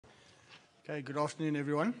Okay, good afternoon,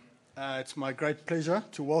 everyone. It's my great pleasure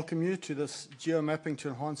to welcome you to this Geomapping to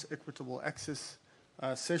Enhance Equitable Access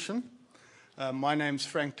session. My name's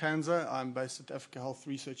Frank Tanzer. I'm based at Africa Health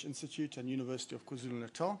Research Institute and University of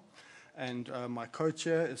KwaZulu-Natal. And my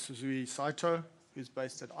co-chair is Suzui Saito, who's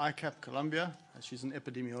based at ICAP Columbia. She's an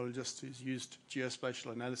epidemiologist who's used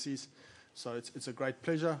geospatial analyses. So it's a great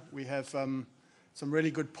pleasure. We have some really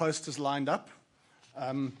good posters lined up.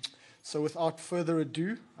 So without further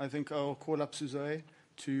ado, I think I'll call up Suzui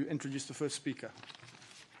to introduce the first speaker.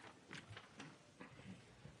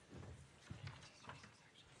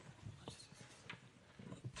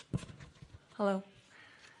 Hello.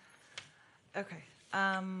 Okay.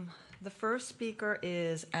 The first speaker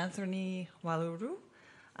is Anthony Waluru.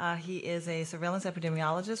 He is a surveillance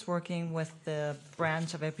epidemiologist working with the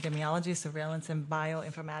branch of epidemiology, surveillance, and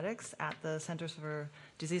bioinformatics at the Centers for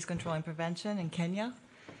Disease Control and Prevention in Kenya.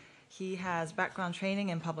 He has background training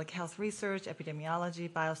in public health research, epidemiology,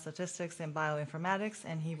 biostatistics, and bioinformatics,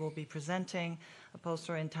 and he will be presenting a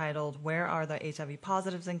poster entitled, "Where Are the HIV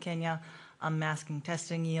Positives in Kenya? Unmasking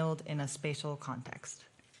Testing Yield in a Spatial Context."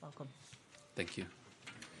 Welcome. Thank you.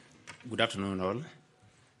 Good afternoon, all.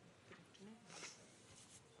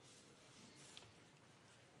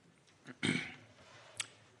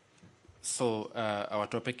 So our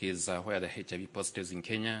topic is where the HIV positives in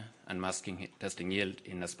Kenya and masking testing yield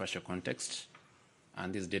in a spatial context,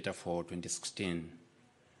 and this data for 2016.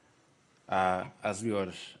 As we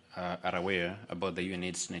all are aware about the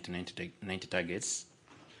UNAIDS 1990 targets,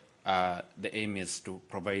 the aim is to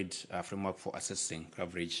provide a framework for assessing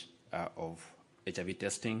coverage of HIV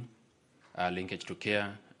testing, linkage to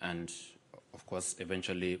care, and of course,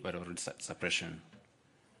 eventually viral suppression.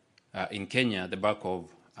 In Kenya, the bulk of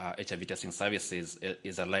HIV testing services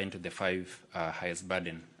is aligned to the 5 highest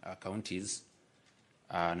burden counties,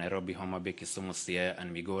 Nairobi, Homa Bay, Kisumu, Siaya,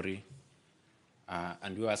 and Migori.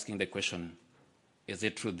 And we're asking the question, is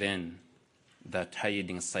it true then that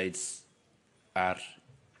high-yielding sites are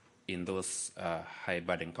in those high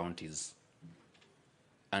burden counties?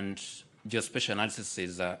 And geospatial analysis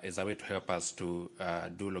is a way to help us to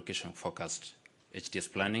do location-focused HTS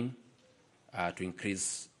planning to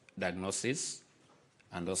increase diagnosis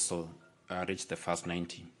and also reach the first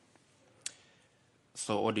 90.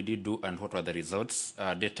 So what did we do and what were the results?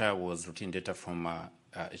 Data was routine data from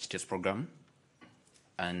HTS program,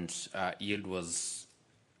 and yield was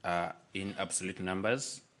in absolute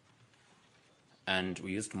numbers. And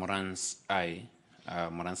we used Moran's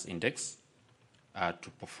index, to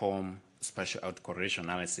perform spatial autocorrelation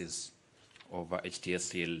analysis of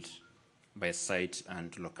HTS yield by site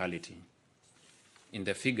and locality. In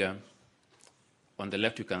the figure, on the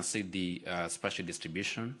left, you can see the spatial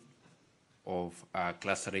distribution of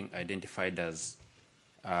clustering identified as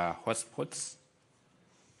hotspots,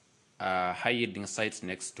 high-yielding sites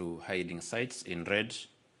next to high-yielding sites in red,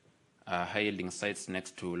 high-yielding sites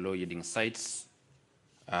next to low-yielding sites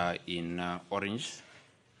in orange,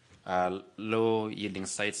 low-yielding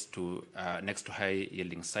sites next to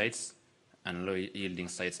high-yielding sites, and low-yielding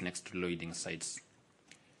sites next to low-yielding sites.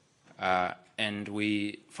 And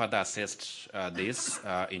we further assessed this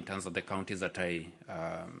in terms of the counties that I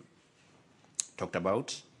talked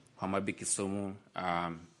about, Homa Bay, Kisumu,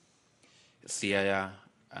 Siaya,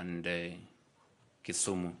 and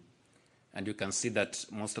Kisumu. And you can see that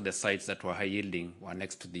most of the sites that were high-yielding were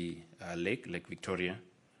next to the Lake Victoria,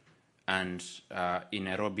 and in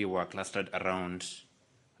Nairobi were clustered around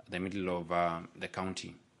the middle of the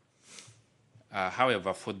county.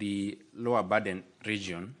 However, for the lower burden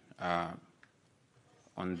region,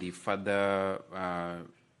 on the further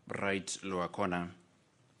right lower corner,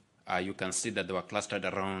 you can see that they were clustered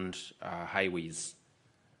around highways.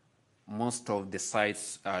 Most of the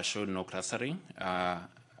sites showed no clustering,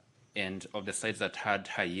 and of the sites that had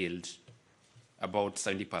high yield, about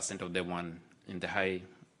 70% of them were in the high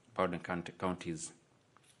burden counties.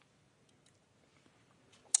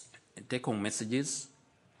 Take-home messages: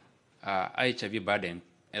 HIV burden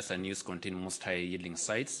as a news contain most high-yielding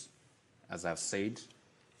sites, as I've said.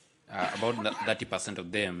 About 30%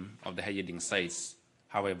 of them, of the high-yielding sites,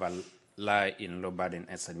 however, lie in low burden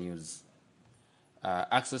SNUs.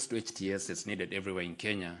 Access to HTS is needed everywhere in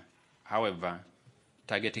Kenya. However,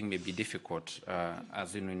 targeting may be difficult,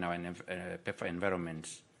 as we know in our PEPFAR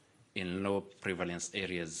environment, in low prevalence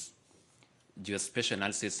areas. Geospatial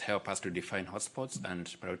analysis help us to define hotspots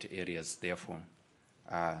and priority areas, therefore,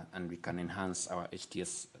 and we can enhance our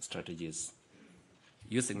HTS strategies.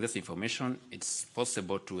 Using this information, it's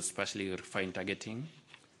possible to spatially refine targeting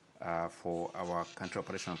for our country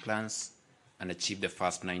operational plans and achieve the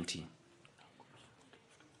first 90.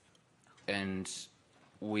 And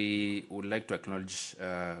we would like to acknowledge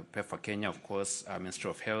PEPFAR Kenya, of course, Ministry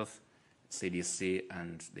of Health, CDC,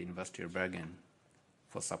 and the University of Bergen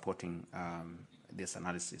for supporting this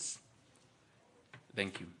analysis.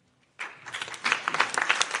 Thank you.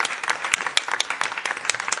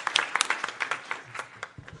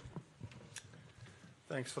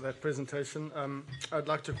 Thanks for that presentation. I'd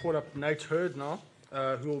like to call up Nate Hurd now,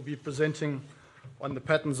 who will be presenting on the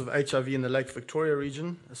patterns of HIV in the Lake Victoria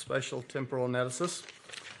region, a spatial temporal analysis.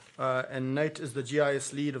 And Nate is the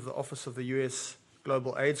GIS lead of the Office of the US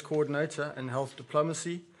Global AIDS Coordinator and Health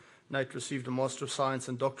Diplomacy. Nate received a Master of Science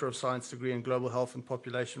and Doctor of Science degree in Global Health and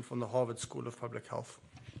Population from the Harvard School of Public Health.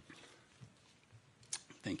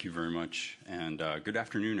 Thank you very much, and good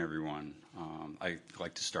afternoon, everyone. I'd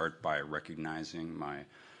like to start by recognizing my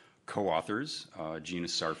co-authors, Gina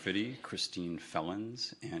Sarfati, Christine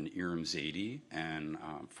Fellens, and Iram Zaidi, and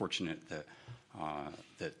I'm fortunate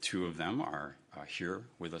that two of them are here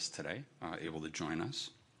with us today, able to join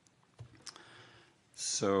us.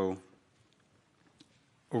 So,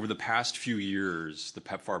 over the past few years, the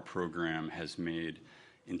PEPFAR program has made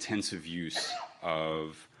intensive use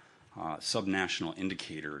of subnational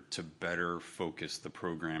indicator to better focus the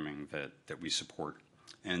programming that we support.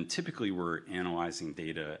 And typically we're analyzing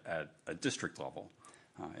data at a district level.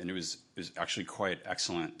 And it was actually quite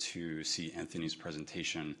excellent to see Anthony's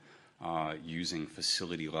presentation using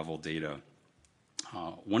facility level data.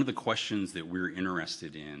 One of the questions that we're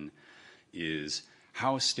interested in is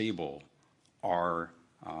how stable are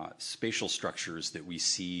spatial structures that we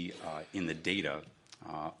see in the data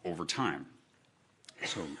over time.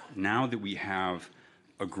 So now that we have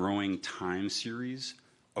a growing time series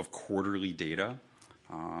of quarterly data,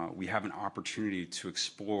 we have an opportunity to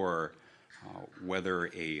explore whether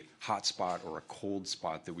a hot spot or a cold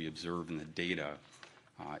spot that we observe in the data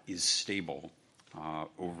is stable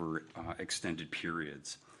over extended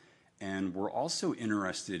periods. And we're also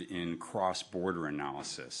interested in cross-border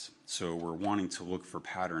analysis. So we're wanting to look for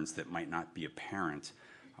patterns that might not be apparent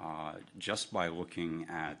just by looking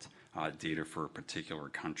at data for a particular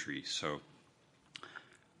country. So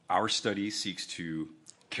our study seeks to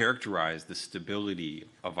characterize the stability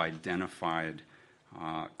of identified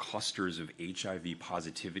clusters of HIV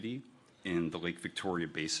positivity in the Lake Victoria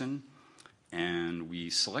Basin. And we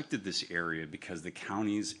selected this area because the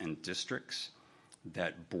counties and districts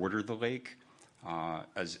that border the lake,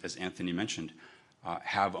 as Anthony mentioned,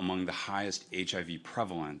 have among the highest HIV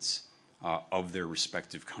prevalence of their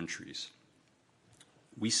respective countries.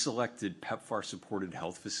 We selected PEPFAR-supported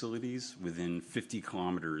health facilities within 50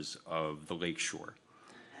 kilometers of the lakeshore.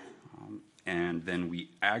 And then we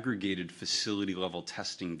aggregated facility-level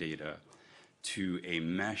testing data to a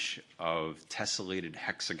mesh of tessellated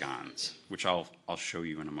hexagons, which I'll show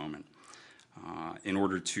you in a moment, in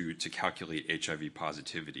order to calculate HIV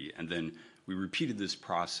positivity. And then we repeated this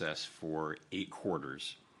process for 8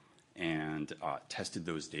 quarters and tested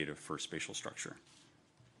those data for spatial structure.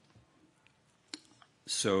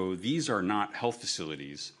 So these are not health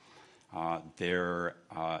facilities. They're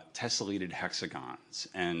tessellated hexagons.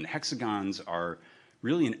 And hexagons are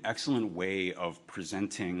really an excellent way of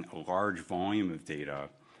presenting a large volume of data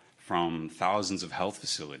from thousands of health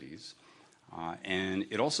facilities. And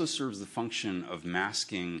it also serves the function of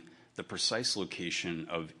masking the precise location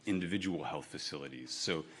of individual health facilities.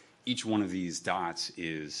 So each one of these dots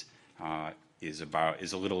is a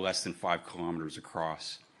little less than 5 kilometers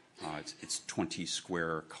across. It's 20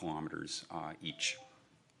 square kilometers each.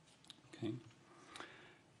 Okay.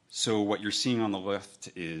 So what you're seeing on the left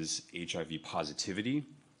is HIV positivity,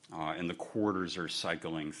 and the quarters are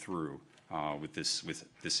cycling through with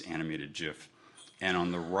this animated GIF. And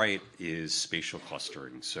on the right is spatial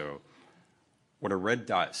clustering. So what a red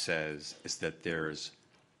dot says is that there's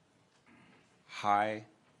high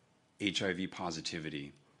HIV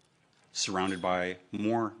positivity surrounded by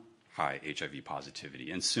more high HIV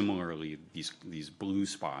positivity. And similarly, these blue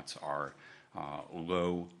spots are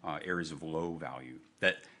low areas of low value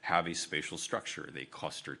that have a spatial structure. They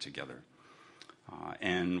cluster together.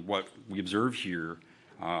 And what we observe here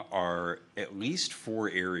are at least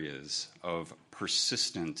 4 areas of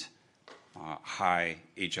persistent high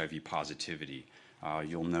HIV positivity.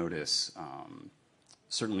 You'll notice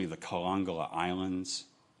certainly the Kalangala Islands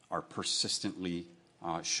are persistently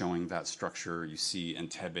showing that structure. You see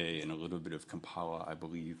Entebbe and a little bit of Kampala, I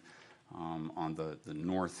believe, on the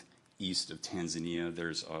northeast of Tanzania.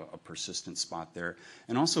 There's a persistent spot there.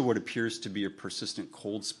 And also what appears to be a persistent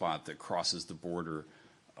cold spot that crosses the border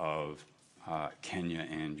of Kenya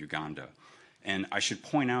and Uganda. And I should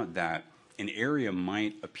point out that an area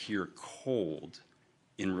might appear cold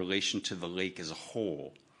in relation to the lake as a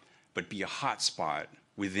whole, but be a hot spot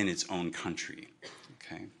within its own country.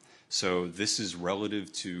 Okay, so this is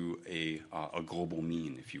relative to a global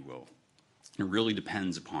mean, if you will. It really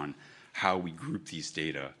depends upon how we group these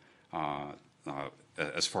data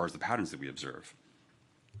as far as the patterns that we observe.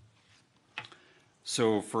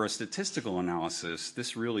 So for a statistical analysis,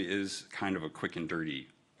 this really is kind of a quick and dirty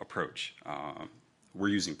approach. We're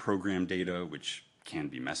using program data, which can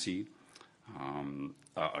be messy.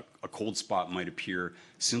 A cold spot might appear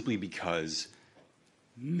simply because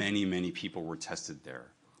many, many people were tested there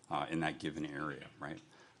in that given area, right?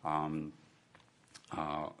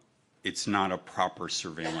 It's not a proper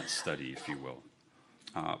surveillance study, if you will.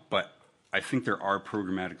 But I think there are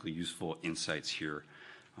programmatically useful insights here.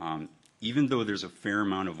 Even though there's a fair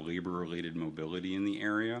amount of labor-related mobility in the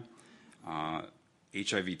area,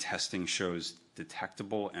 HIV testing shows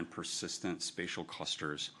detectable and persistent spatial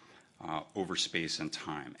clusters over space and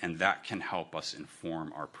time, and that can help us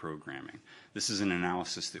inform our programming. This is an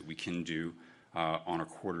analysis that we can do on a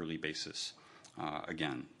quarterly basis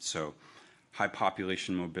again. So high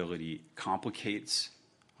population mobility complicates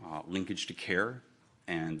linkage to care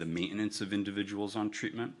and the maintenance of individuals on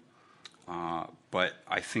treatment, but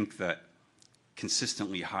I think that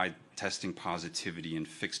consistently high testing positivity in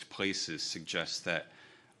fixed places suggests that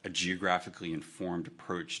a geographically informed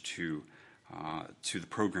approach to the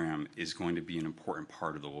program is going to be an important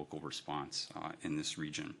part of the local response in this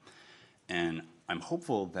region. And I'm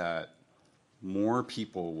hopeful that more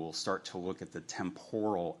people will start to look at the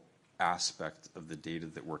temporal aspect of the data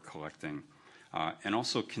that we're collecting and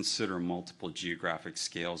also consider multiple geographic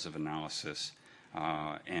scales of analysis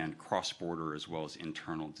and cross-border as well as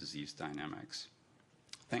internal disease dynamics.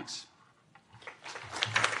 Thanks.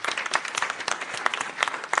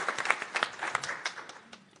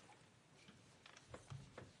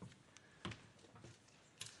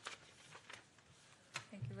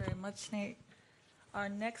 Thank you very much, Nate. Our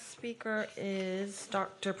next speaker is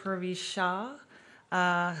Dr. Purvi Shah,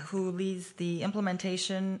 who leads the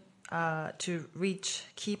implementation to reach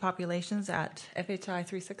key populations at FHI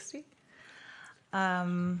 360.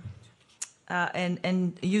 And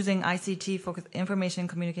using ICT, information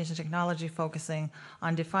communication technology, focusing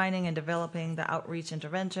on defining and developing the outreach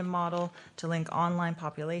intervention model to link online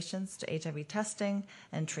populations to HIV testing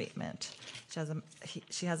and treatment.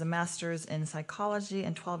 She has a master's in psychology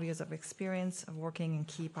and 12 years of experience of working in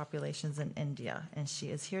key populations in India, and she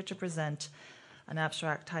is here to present an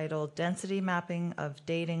abstract titled Density Mapping of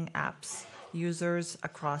Dating Apps Users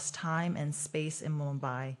Across Time and Space in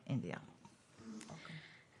Mumbai, India.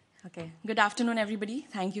 Okay, good afternoon, everybody.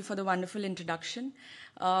 Thank you for the wonderful introduction.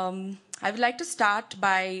 I would like to start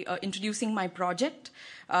by introducing my project.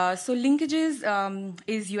 So Linkages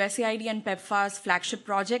is USAID and PEPFAR's flagship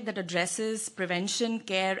project that addresses prevention,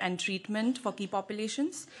 care, and treatment for key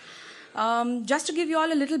populations. Just to give you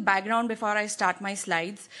all a little background before I start my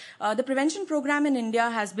slides, the prevention program in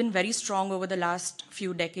India has been very strong over the last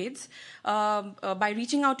few decades by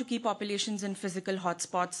reaching out to key populations in physical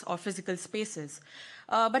hotspots or physical spaces.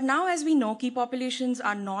 But now, as we know, key populations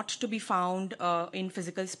are not to be found in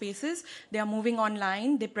physical spaces. They are moving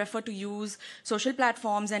online. They prefer to use social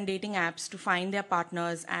platforms and dating apps to find their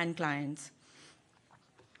partners and clients.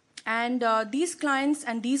 And these clients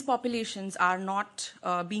and these populations are not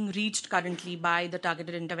being reached currently by the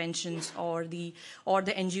targeted interventions or the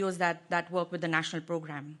NGOs that work with the national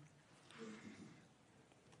program.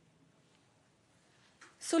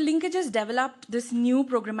 So Linkages developed this new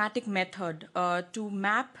programmatic method to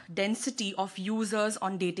map density of users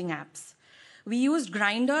on dating apps. We used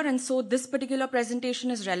Grindr, and so this particular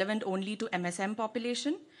presentation is relevant only to MSM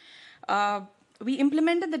population. We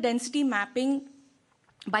implemented the density mapping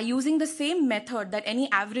by using the same method that any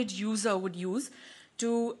average user would use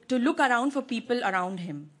to look around for people around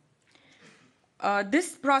him.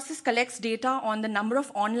 This process collects data on the number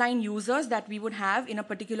of online users that we would have in a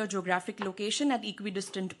particular geographic location at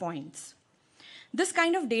equidistant points. This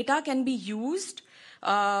kind of data can be used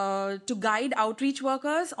to guide outreach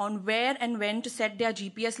workers on where and when to set their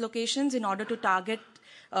GPS locations in order to target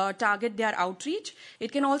their outreach.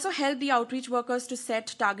 It can also help the outreach workers to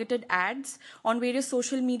set targeted ads on various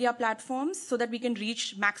social media platforms so that we can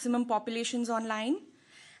reach maximum populations online.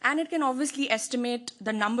 And it can obviously estimate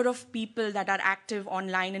the number of people that are active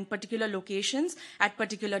online in particular locations at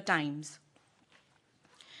particular times.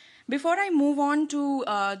 Before I move on to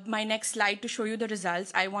my next slide to show you the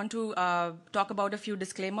results, I want to talk about a few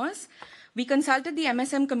disclaimers. We consulted the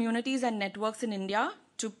MSM communities and networks in India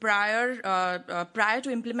prior to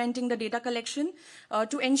implementing the data collection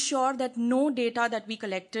to ensure that no data that we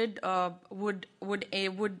collected would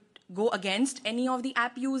go against any of the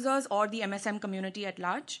app users or the MSM community at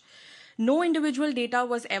large. No individual data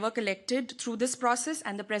was ever collected through this process,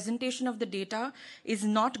 and the presentation of the data is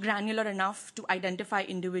not granular enough to identify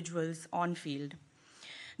individuals on field.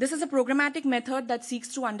 This is a programmatic method that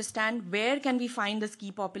seeks to understand where can we find this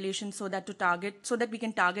key population so that we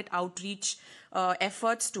can target outreach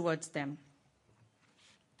efforts towards them.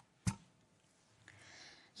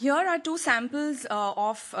 Here are two samples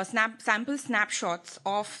sample snapshots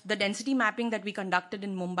of the density mapping that we conducted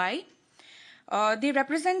in Mumbai. They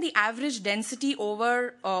represent the average density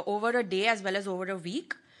over a day as well as over a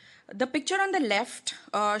week. The picture on the left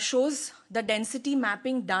shows the density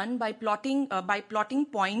mapping done by plotting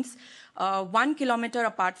points 1 kilometer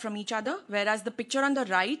apart from each other, whereas the picture on the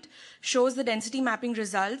right shows the density mapping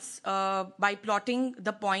results by plotting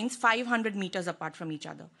the points 500 meters apart from each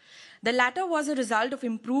other. The latter was a result of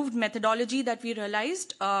improved methodology that we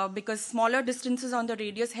realized because smaller distances on the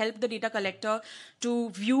radius help the data collector to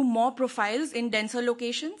view more profiles in denser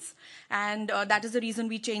locations, and that is the reason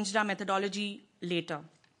we changed our methodology later.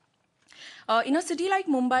 In a city like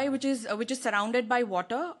Mumbai, which is surrounded by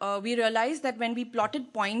water, we realized that when we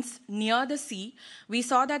plotted points near the sea, we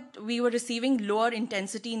saw that we were receiving lower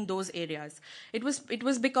intensity in those areas. It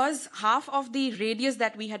was because half of the radius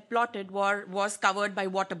that we had plotted was covered by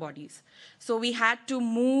water bodies. So we had to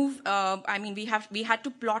move. We had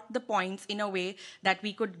to plot the points in a way that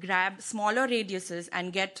we could grab smaller radiuses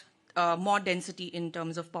and get more density in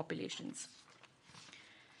terms of populations.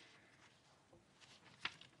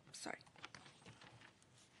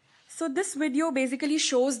 So this video basically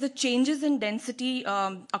shows the changes in density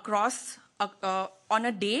across on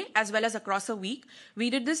a day as well as across a week. We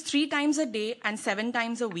did this 3 times a day and 7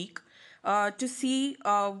 times a week to see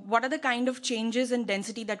what are the kind of changes in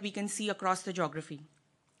density that we can see across the geography.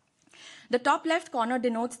 The top left corner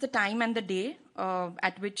denotes the time and the day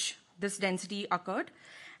at which this density occurred.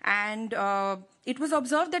 And it was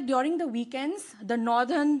observed that during the weekends, the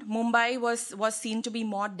northern Mumbai was seen to be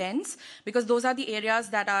more dense because those are the areas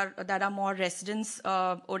that are more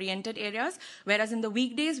residence-oriented areas. Whereas in the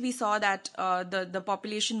weekdays, we saw that the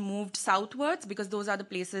population moved southwards because those are the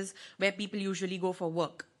places where people usually go for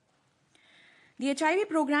work. The HIV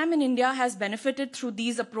program in India has benefited through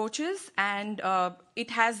these approaches, and it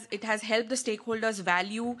has helped the stakeholders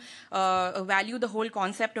value the whole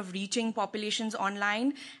concept of reaching populations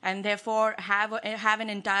online, and therefore have an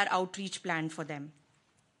entire outreach plan for them.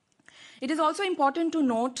 It is also important to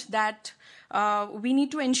note that we need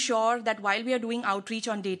to ensure that while we are doing outreach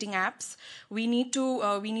on dating apps, we need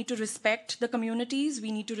to respect the communities.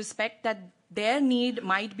 We need to respect that their need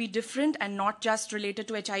might be different and not just related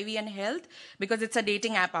to HIV and health, because it's a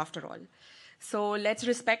dating app after all. So let's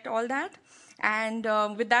respect all that. And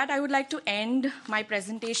with that, I would like to end my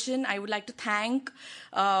presentation. I would like to thank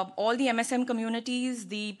all the MSM communities,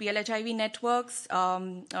 the PLHIV networks,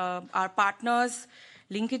 our partners,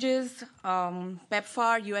 linkages,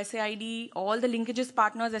 PEPFAR, USAID, all the linkages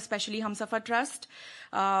partners, especially Humsafar Trust,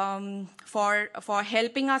 for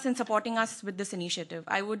helping us and supporting us with this initiative.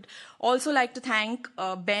 I would also like to thank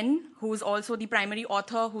Ben, who's also the primary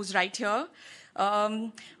author, who's right here.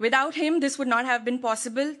 Without him, this would not have been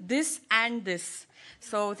possible, this and this.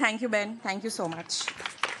 So thank you, Ben. Thank you so much.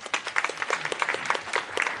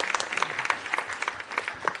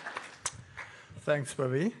 Thanks,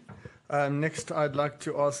 Bavi. Next, I'd like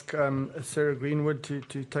to ask Sarah Greenwood to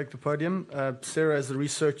take the podium. Sarah is a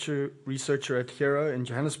researcher at HERO in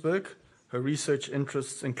Johannesburg. Her research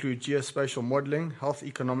interests include geospatial modeling, health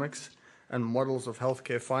economics, and models of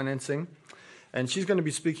healthcare financing. And she's going to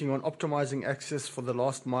be speaking on optimizing access for the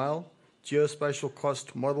last mile, geospatial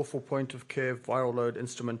cost, model for point-of-care viral load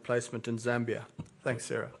instrument placement in Zambia. Thanks,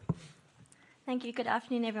 Sarah. Thank you. Good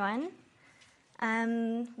afternoon, everyone.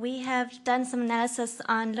 We have done some analysis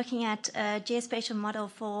on looking at a geospatial model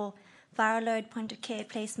for viral load point-of-care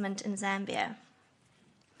placement in Zambia.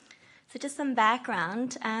 So just some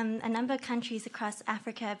background, a number of countries across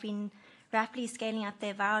Africa have been rapidly scaling up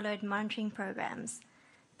their viral load monitoring programs.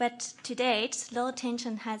 But to date, little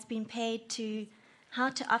attention has been paid to how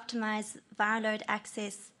to optimize viral load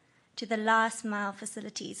access to the last mile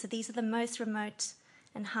facilities. So these are the most remote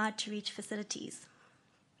and hard to reach facilities.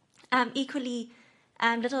 Equally,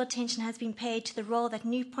 little attention has been paid to the role that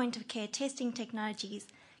new point-of-care testing technologies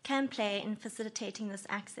can play in facilitating this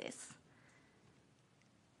access.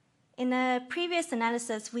 In a previous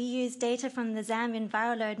analysis, we used data from the Zambian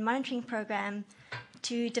viral load monitoring program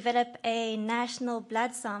to develop a national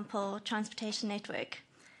blood sample transportation network.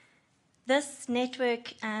 This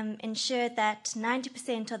network ensured that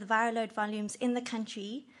 90% of the viral load volumes in the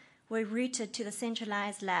country were routed to the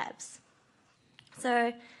centralized labs.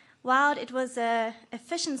 So while it was an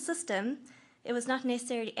efficient system, it was not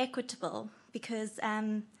necessarily equitable because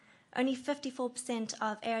only 54%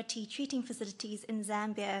 of ART treating facilities in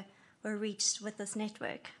Zambia were reached with this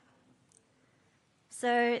network.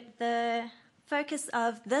 So the focus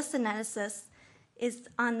of this analysis is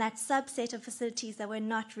on that subset of facilities that were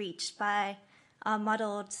not reached by our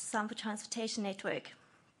modeled sample transportation network.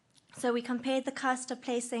 So we compared the cost of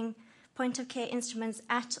placing point-of-care instruments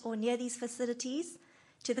at or near these facilities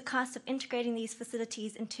to the cost of integrating these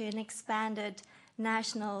facilities into an expanded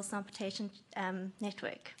national sample transportation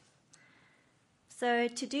network. So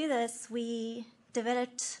to do this, we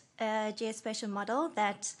developed a geospatial model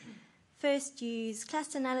that first used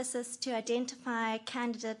cluster analysis to identify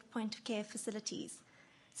candidate point-of-care facilities.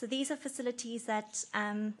 So these are facilities that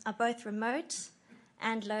are both remote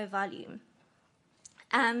and low volume.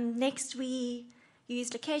 Next, we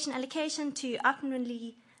used location allocation to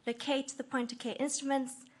optimally locate the point-of-care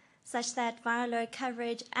instruments such that viral load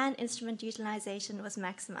coverage and instrument utilization was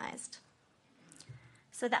maximized.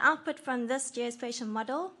 So the output from this geospatial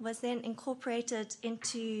model was then incorporated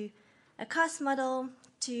into a cost model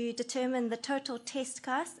to determine the total test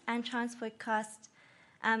cost and transport cost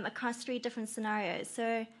across 3 different scenarios.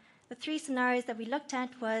 So the 3 scenarios that we looked at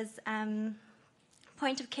was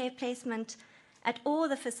point-of-care placement at all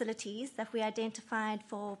the facilities that we identified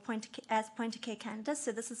for as point-of-care candidates.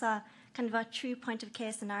 So this is our kind of our true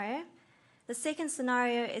point-of-care scenario. The second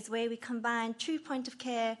scenario is where we combine true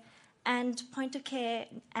point-of-care and point-of-care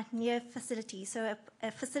at near facilities. So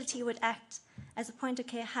a facility would act as a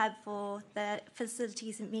point-of-care hub for the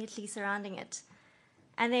facilities immediately surrounding it.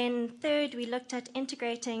 And then third, we looked at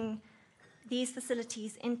integrating these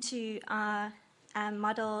facilities into our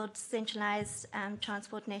modeled centralized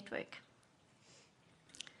transport network.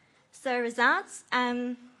 So results,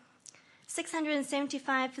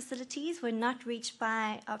 675 facilities were not reached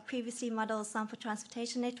by our previously modeled sample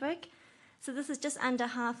transportation network. So this is just under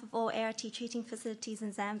half of all ART treating facilities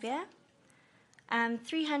in Zambia.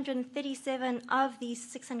 337 of these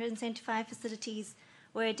 675 facilities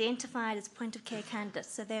were identified as point-of-care candidates.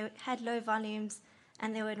 So they had low volumes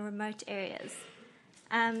and they were in remote areas.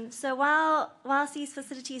 So whilst these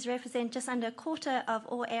facilities represent just under a quarter of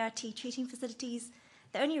all ART treating facilities,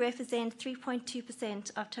 they only represent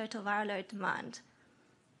 3.2% of total viral load demand.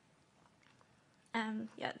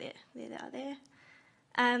 Yeah, there they are there.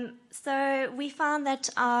 So we found that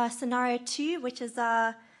our scenario 2, which is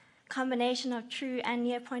our combination of true and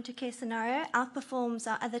near point-of-care scenario,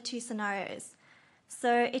 outperforms our other 2 scenarios.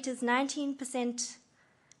 So it is 19%,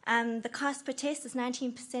 the cost per test is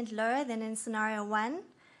 19% lower than in scenario 1,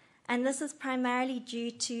 and this is primarily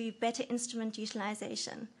due to better instrument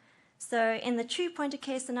utilization. So in the true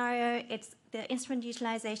point-of-care scenario, the instrument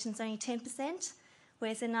utilization is only 10%,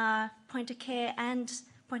 whereas in our point-of-care and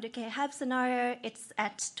point-of-care hub scenario, it's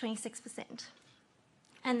at 26%.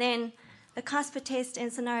 And then the cost per test in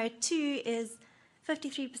scenario 2 is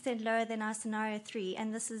 53% lower than our scenario 3,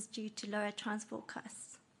 and this is due to lower transport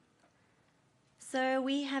costs. So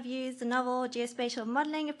we have used a novel geospatial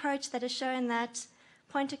modeling approach that has shown that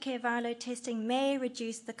point-of-care viral load testing may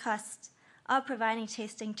reduce the cost of providing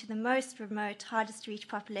testing to the most remote, hardest to reach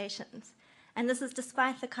populations. And this is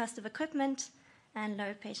despite the cost of equipment and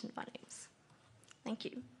low patient volumes. Thank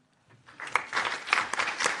you.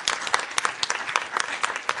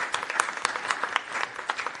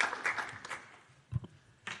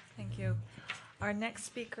 Thank you. Our next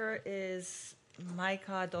speaker is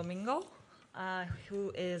Micah Domingo,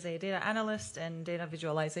 who is a data analyst and data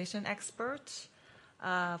visualization expert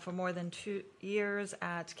for more than 2 years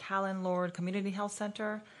at Callan Lord Community Health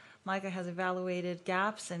Center. Micah has evaluated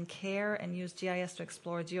gaps in care and used GIS to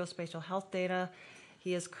explore geospatial health data.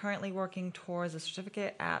 He is currently working towards a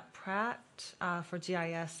certificate at Pratt for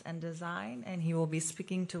GIS and design, and he will be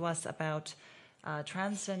speaking to us about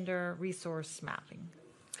transgender resource mapping.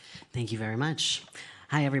 Thank you very much.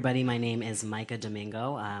 Hi, everybody. My name is Micah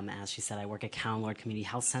Domingo. As she said, I work at Callan Lord Community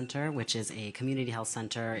Health Center, which is a community health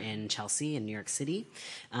center in Chelsea in New York City.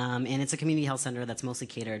 And it's a community health center that's mostly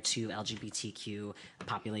catered to LGBTQ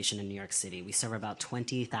population in New York City. We serve about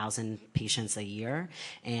 20,000 patients a year,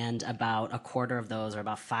 and about a quarter of those, or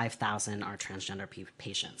about 5,000, are transgender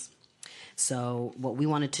patients. So what we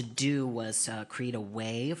wanted to do was create a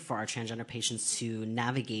way for our transgender patients to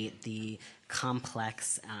navigate the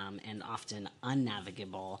complex and often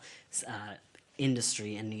unnavigable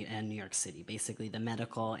industry in New York City, basically the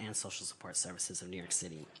medical and social support services of New York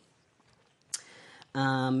City.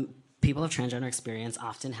 People of transgender experience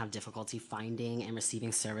often have difficulty finding and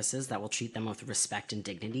receiving services that will treat them with respect and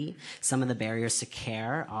dignity. Some of the barriers to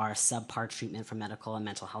care are subpar treatment for medical and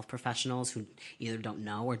mental health professionals who either don't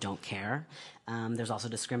know or don't care. There's also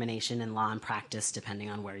discrimination in law and practice depending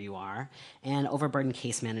on where you are. And overburdened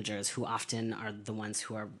case managers who often are the ones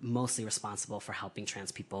who are mostly responsible for helping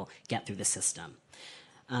trans people get through the system.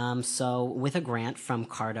 So with a grant from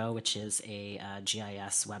CARDO, which is a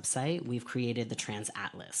GIS website, we've created the Trans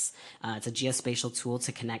Atlas. It's a geospatial tool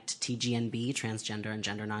to connect TGNB, transgender and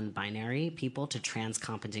gender non-binary people, to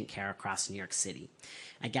trans-competent care across New York City.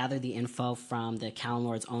 I gathered the info from the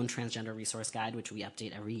CalLord's own transgender resource guide, which we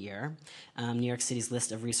update every year, New York City's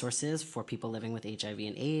list of resources for people living with HIV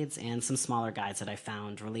and AIDS, and some smaller guides that I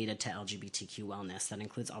found related to LGBTQ wellness that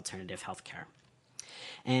includes alternative healthcare.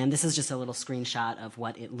 And this is just a little screenshot of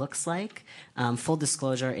what it looks like. Full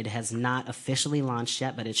disclosure, it has not officially launched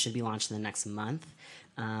yet, but it should be launched in the next month.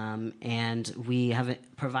 And we have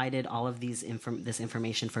provided all of this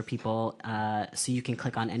information for people, so you can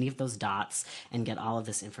click on any of those dots and get all of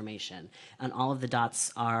this information. And all of the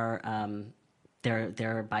dots are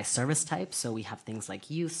they're by service type, so we have things like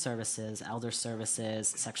youth services, elder services,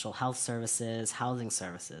 sexual health services, housing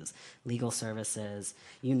services, legal services,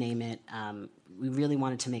 you name it. We really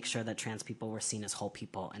wanted to make sure that trans people were seen as whole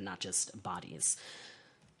people and not just bodies.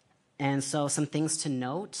 And so some things to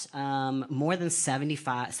note, more than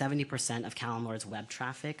 70% of CalLord's web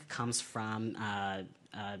traffic comes from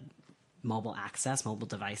mobile access, mobile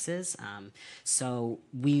devices. So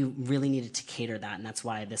we really needed to cater that, and that's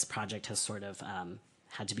why this project has sort of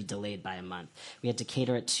had to be delayed by a month. We had to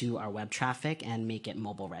cater it to our web traffic and make it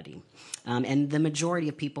mobile ready. And the majority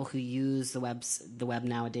of people who use the web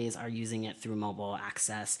nowadays are using it through mobile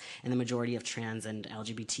access, and the majority of trans and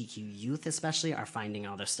LGBTQ youth especially are finding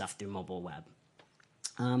all their stuff through mobile web.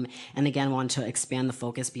 And again, want to expand the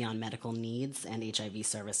focus beyond medical needs and HIV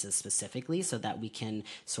services specifically so that we can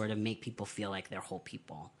sort of make people feel like they're whole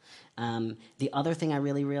people. The other thing I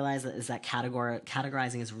really realized is that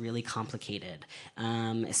categorizing is really complicated,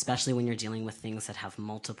 especially when you're dealing with things that have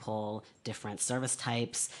multiple different service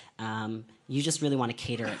types. You just really want to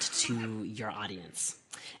cater it to your audience.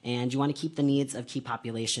 And you want to keep the needs of key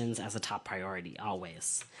populations as a top priority,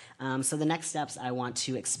 always. So the next steps, I want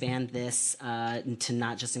to expand this to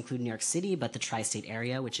not just include New York City, but the tri-state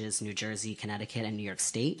area, which is New Jersey, Connecticut, and New York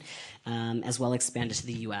State, as well expand it to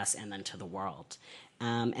the US and then to the world.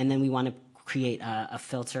 And then we want to create a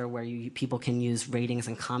filter where people can use ratings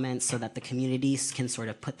and comments so that the communities can sort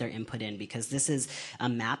of put their input in, because this is a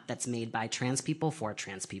map that's made by trans people for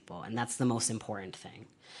trans people, and that's the most important thing.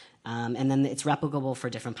 And then it's replicable for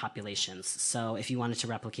different populations. So if you wanted to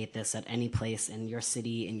replicate this at any place in your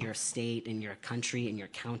city, in your state, in your country, in your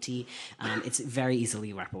county, it's very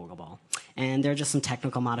easily replicable. And there are just some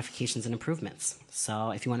technical modifications and improvements.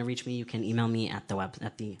 So if you want to reach me, you can email me at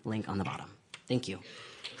the link on the bottom. Thank you.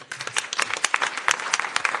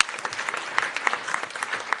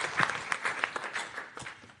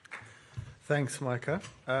 Thanks, Micah.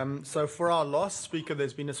 So for our last speaker,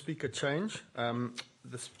 there's been a speaker change.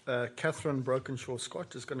 Catherine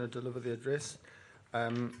Brokenshaw-Scott is going to deliver the address.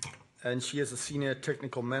 And she is a senior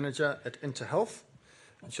technical manager at InterHealth.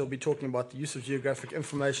 And she'll be talking about the use of geographic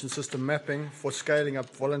information system mapping for scaling up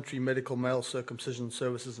voluntary medical male circumcision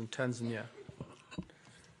services in Tanzania.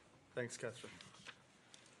 Thanks, Catherine.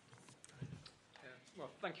 Well,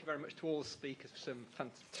 thank you very much to all the speakers for some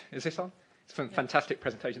is this on? Some fantastic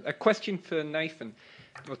presentations. A question for Nathan,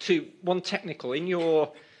 or two. One technical. In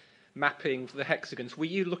your mapping for the hexagons, were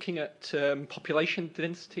you looking at population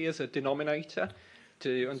density as a denominator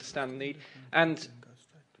to understand the need? And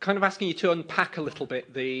kind of asking you to unpack a little bit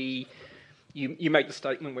you make the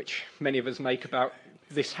statement which many of us make about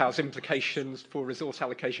this has implications for resource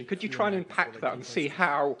allocation. Could you try and unpack that and see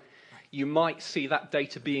how you might see that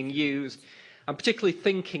data being used? I'm particularly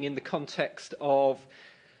thinking in the context of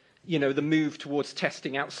the move towards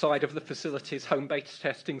testing outside of the facilities, home-based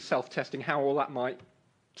testing, self-testing, how all that might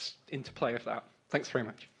interplay with that. Thanks very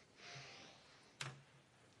much.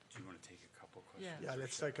 Do you want to take a couple questions? Yeah,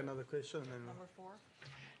 let's take another question. And then Number 4.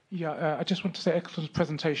 Yeah, I just want to say excellent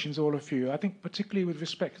presentations, all of you. I think particularly with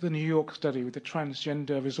respect to the New York study with the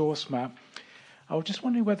transgender resource map, I was just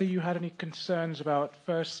wondering whether you had any concerns about,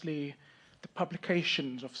 firstly, the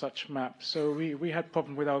publications of such maps. So we had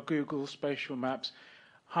problem with our Google spatial maps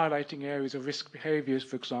highlighting areas of risk behaviors,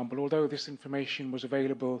 for example, although this information was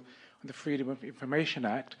available on the Freedom of Information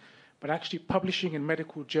Act, but actually publishing in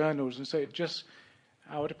medical journals. And so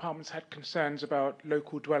our departments had concerns about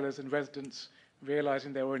local dwellers and residents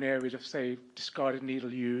realizing they were in areas of, say, discarded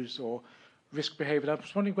needle use or risk behavior. I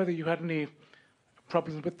was wondering whether you had any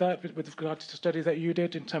problems with that, with regard to the study that you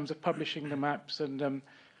did in terms of publishing the maps and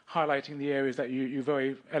highlighting the areas that you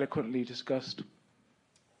very eloquently discussed?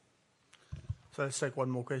 So let's take one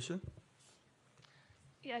more question.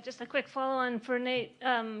 Yeah, just a quick follow-on for Nate.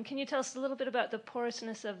 Can you tell us a little bit about the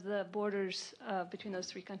porousness of the borders between those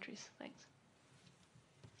three countries? Thanks.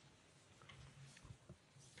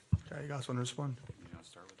 Okay, you guys want to respond? You want to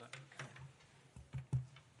start with that?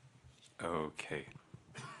 Okay.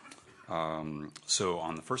 So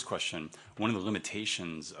on the first question, one of the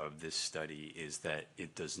limitations of this study is that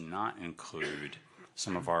it does not include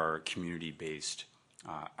some of our community-based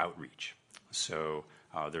outreach. So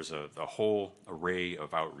there's a whole array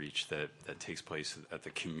of outreach that takes place at the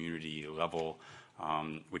community level,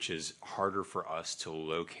 which is harder for us to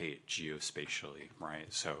locate geospatially, right?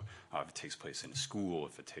 So if it takes place in a school,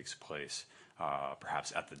 if it takes place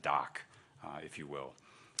perhaps at the dock, if you will.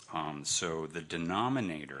 So the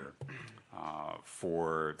denominator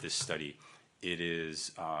for this study, it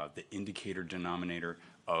is the indicator denominator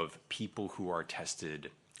of people who are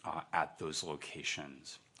tested at those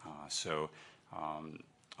locations.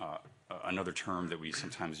 Another term that we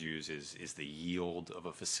sometimes use is the yield of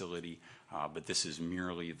a facility, but this is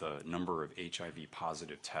merely the number of HIV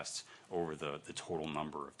positive tests over the total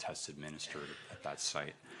number of tests administered at that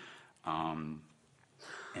site.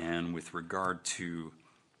 And with regard to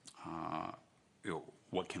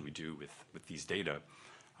what can we do with these data,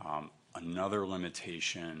 another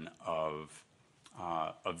limitation of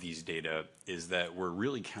these data is that we're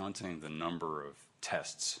really counting the number of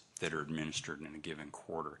tests that are administered in a given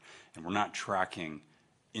quarter, and we're not tracking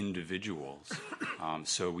individuals.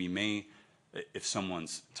 So we may, if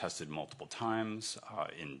someone's tested multiple times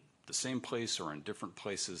in the same place or in different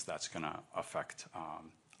places, that's going to affect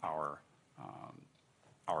our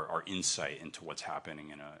insight into what's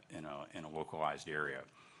happening in a localized area.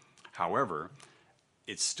 However,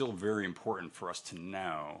 it's still very important for us to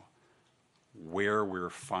know where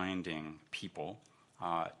we're finding people.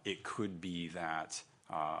 It could be that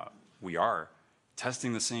we are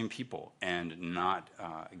testing the same people and not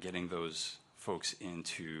getting those folks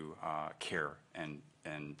into care and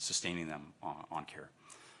sustaining them on care.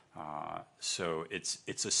 So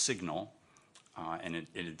it's a signal, and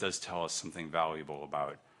it does tell us something valuable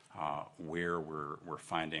about where we're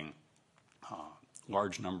finding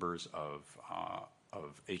large numbers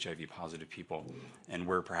of HIV positive people, and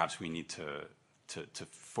where perhaps we need to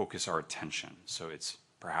focus our attention. So it's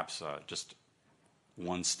perhaps just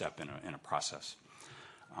one step in a process.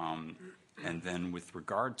 And then with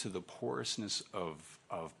regard to the porousness of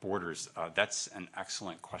borders, that's an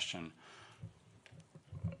excellent question.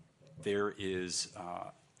 There is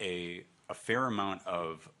a fair amount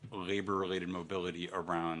of labor-related mobility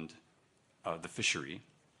around the fishery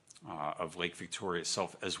of Lake Victoria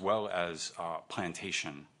itself, as well as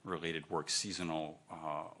plantation-related work, seasonal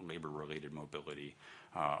labor-related mobility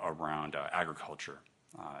around agriculture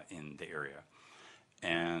in the area.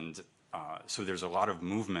 And so there's a lot of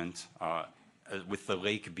movement, with the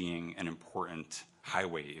lake being an important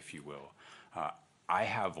highway, if you will. I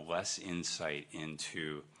have less insight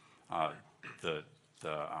into the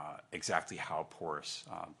exactly how porous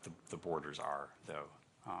the borders are, though.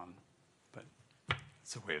 But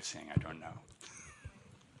it's a way of saying I don't know.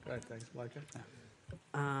 Great, thanks, Micah.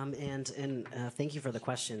 And thank you for the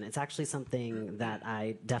question. It's actually something that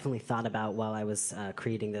I definitely thought about while I was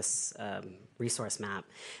creating this resource map.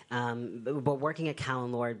 But working at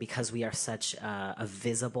Callan Lord, because we are such a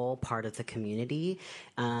visible part of the community,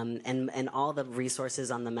 and all the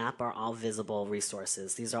resources on the map are all visible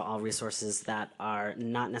resources. These are all resources that are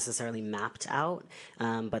not necessarily mapped out,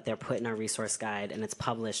 but they're put in our resource guide, and it's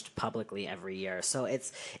published publicly every year. So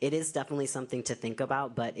it is definitely something to think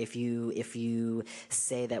about. But if you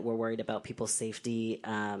say that we're worried about people's safety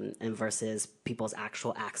and versus people's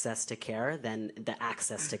actual access to care, then the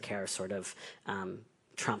access to care sort of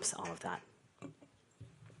trumps all of that.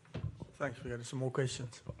 Thanks. We got some more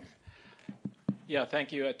questions. Yeah,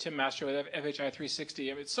 thank you. Tim Mastro with FHI 360.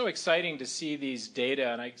 It's so exciting to see these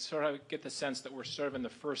data, and I sort of get the sense that we're sort of in the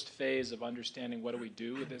first phase of understanding what do we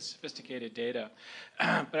do with this sophisticated data.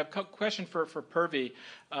 But I have a question for Purvi.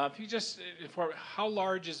 If you just inform, how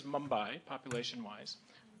large is Mumbai, population-wise?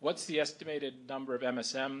 What's the estimated number of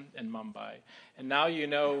MSM in Mumbai? And now you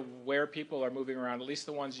know where people are moving around, at least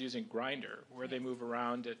the ones using Grindr, where they move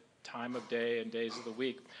around at time of day and days of the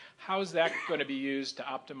week. How is that going to be used to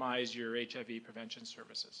optimize your HIV prevention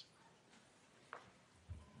services?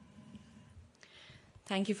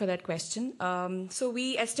 Thank you for that question. So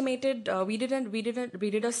we estimated, we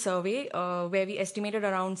did a survey where we estimated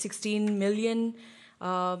around 16 million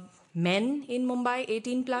men in Mumbai,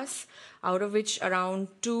 18 plus, out of which around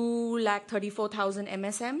 234,000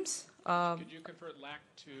 MSMs. Could you convert lakh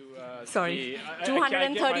to Sorry, I get my lakhs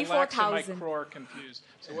and my 234,000. crore confused.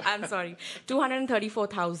 So I'm sorry,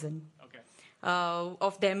 234,000. Okay.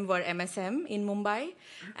 Of them were MSM in Mumbai.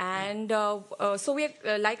 And so we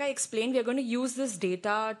are, like I explained, we are going to use this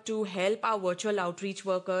data to help our virtual outreach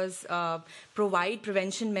workers provide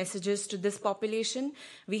prevention messages to this population.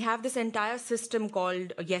 We have this entire system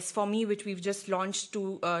called Yes for Me, which we've just launched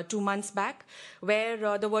 2 months back,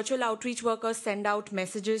 where the virtual outreach workers send out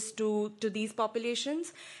messages to these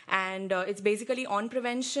populations. And it's basically on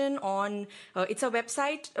prevention, it's a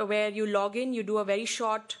website where you log in, you do a very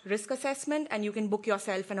short risk assessment, and you can book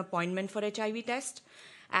yourself an appointment for HIV test.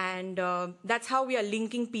 And that's how we are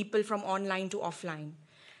linking people from online to offline.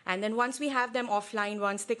 And then once we have them offline,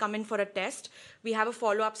 once they come in for a test, we have a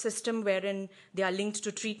follow-up system wherein they are linked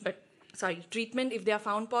to treatment if they are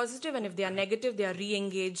found positive, and if they are negative, they are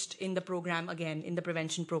re-engaged in the program again, in the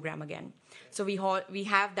prevention program again. So we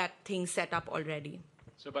have that thing set up already.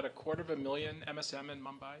 So about 250,000 MSM in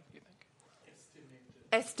Mumbai, do you think?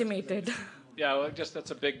 Estimated. Yeah, well,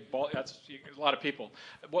 that's a big ball. That's a lot of people.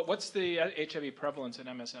 What's the HIV prevalence in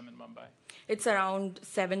MSM in Mumbai? It's around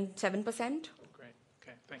 7%. Great.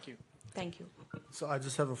 Okay. Thank you. Thank you. So I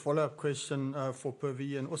just have a follow-up question for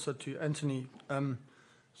Purvi and also to Anthony.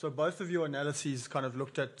 So both of your analyses kind of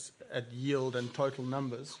looked at yield and total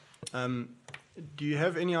numbers. Do you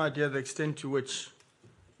have any idea the extent to which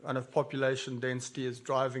kind of population density is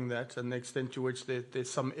driving that, and the extent to which there's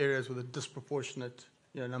some areas with a disproportionate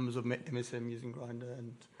numbers of MSM using Grindr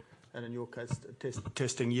and in your case,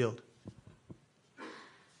 testing yield?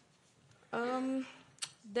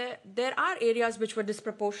 There are areas which were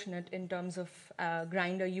disproportionate in terms of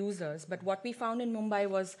Grindr users, but what we found in Mumbai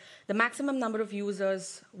was the maximum number of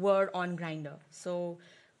users were on Grindr. So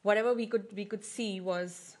whatever we could see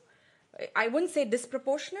was, I wouldn't say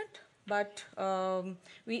disproportionate, but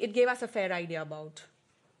it gave us a fair idea about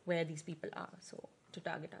where these people are, so to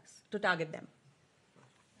target them.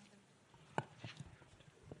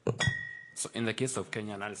 So in the case of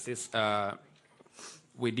Kenya analysis,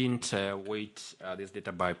 we didn't weight this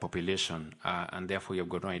data by population, and therefore you've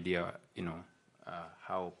got no idea,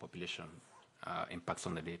 how population impacts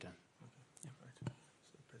on the data.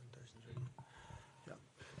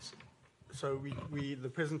 So the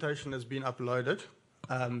presentation has been uploaded.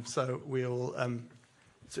 So we'll,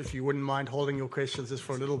 so if you wouldn't mind holding your questions just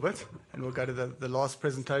for a little bit, and we'll go to the last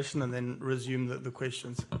presentation and then resume the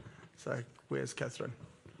questions. So where's Catherine?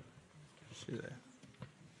 She's there.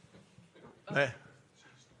 There.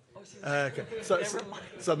 Okay.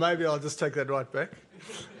 So maybe I'll just take that right back.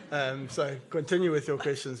 So continue with your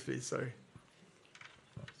questions, please. Sorry.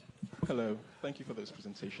 Hello. Thank you for those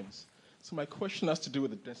presentations. So my question has to do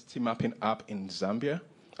with the density mapping app in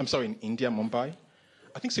in India, Mumbai.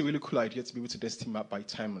 I think it's a really cool idea to be able to density map by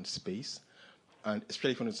time and space, and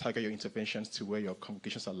especially if you want to target your interventions to where your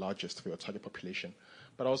congregations are largest for your target population.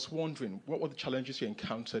 But I was wondering, what were the challenges you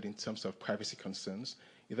encountered in terms of privacy concerns,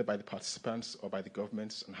 either by the participants or by the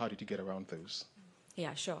governments, and how did you get around those?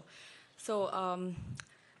 Yeah, sure. So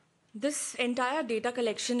this entire data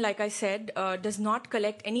collection, like I said, does not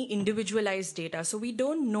collect any individualized data. So we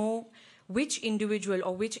don't know which individual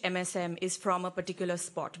or which MSM is from a particular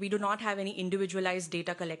spot. We do not have any individualized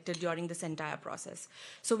data collected during this entire process.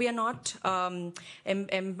 So we are not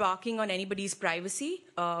embarking on anybody's privacy.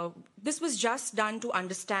 This was just done to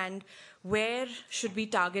understand where should we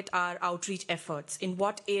target our outreach efforts, in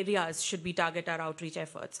what areas should we target our outreach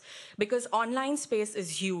efforts. Because online space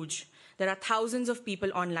is huge. There are thousands of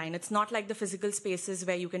people online. It's not like the physical spaces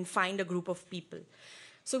where you can find a group of people.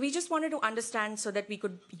 So we just wanted to understand so that we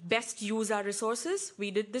could best use our resources.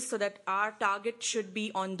 We did this so that our target should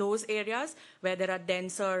be on those areas where there are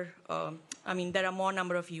there are more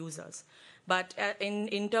number of users. But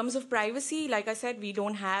in terms of privacy, like I said, we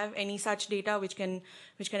don't have any such data which can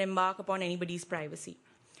embark upon anybody's privacy.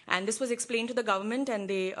 And this was explained to the government, and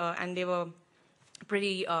they were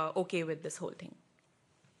pretty okay with this whole thing.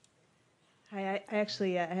 Hi, I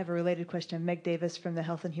have a related question. Meg Davis from the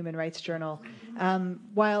Health and Human Rights Journal.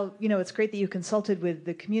 While it's great that you consulted with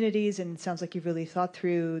the communities, and it sounds like you've really thought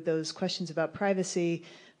through those questions about privacy,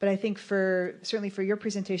 but I think certainly for your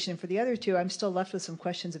presentation and for the other two, I'm still left with some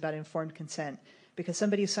questions about informed consent, because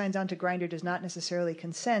somebody who signs on to Grindr does not necessarily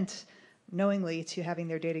consent knowingly to having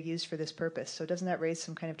their data used for this purpose. So doesn't that raise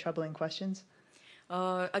some kind of troubling questions?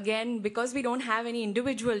 Again, because we don't have any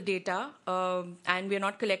individual data and we're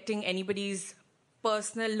not collecting anybody's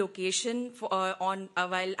personal location while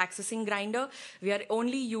accessing Grindr. We are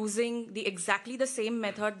only using exactly the same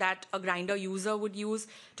method that a Grindr user would use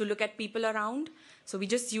to look at people around. So we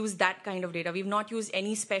just use that kind of data. We've not used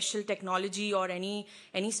any special technology or any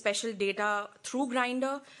special data through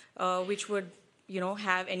Grindr, which would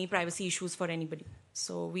have any privacy issues for anybody.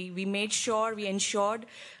 So we made sure, we ensured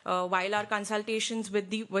while our consultations with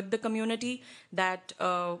the community that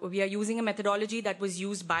we are using a methodology that was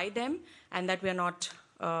used by them and that we are not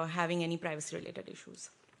having any privacy-related issues.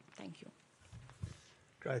 Thank you.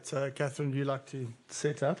 Great. So, Catherine, would you like to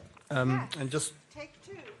set up? Yes. And just Take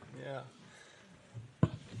two. Yeah.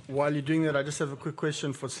 While you're doing that, I just have a quick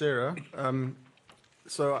question for Sarah.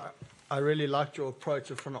 So I really liked your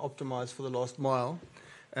approach of trying to optimize for the last mile.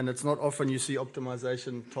 And it's not often you see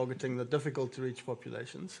optimization targeting the difficult-to-reach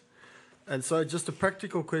populations. And so just a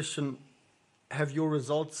practical question, have your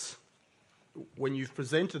results, when you've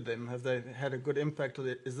presented them, have they had a good impact?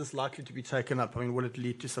 Or is this likely to be taken up? I mean, will it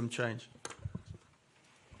lead to some change?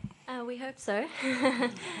 We hope so.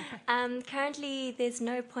 Currently, there's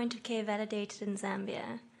no point-of-care validated in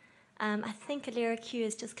Zambia. I think AliraQ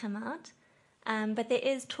has just come out. But there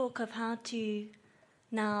is talk of how to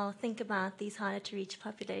now think about these harder-to-reach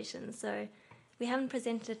populations. So we haven't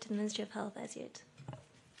presented it to the Ministry of Health as yet.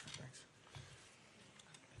 Thanks.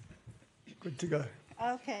 Good to go.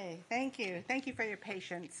 Okay, thank you. Thank you for your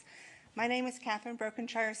patience. My name is Catherine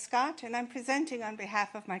Brokenshire-Scott, and I'm presenting on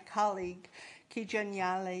behalf of my colleague, Kijan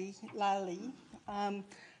Lali. I'm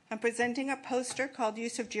presenting a poster called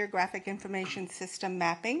Use of Geographic Information System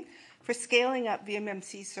Mapping for Scaling Up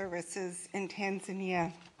VMMC Services in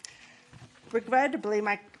Tanzania. Regrettably,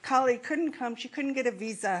 my colleague couldn't come. She couldn't get a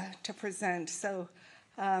visa to present, so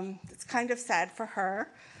it's kind of sad for her.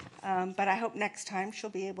 But I hope next time she'll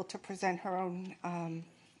be able to present her own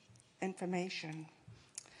information.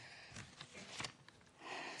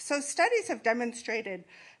 So studies have demonstrated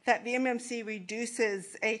that VMMC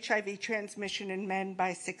reduces HIV transmission in men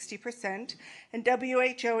by 60%, and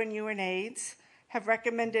WHO and UNAIDS have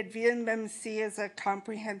recommended VMMC as a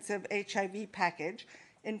comprehensive HIV package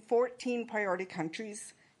in 14 priority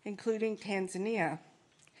countries, including Tanzania.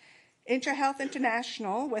 IntraHealth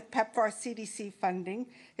International, with PEPFAR CDC funding,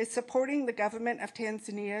 is supporting the government of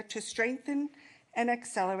Tanzania to strengthen and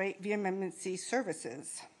accelerate VMMC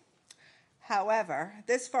services. However,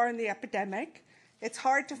 this far in the epidemic, it's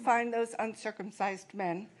hard to find those uncircumcised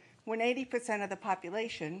men when 80% of the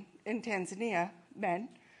population in Tanzania, men,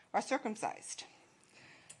 are circumcised.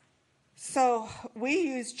 So we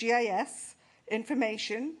use GIS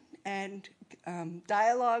information and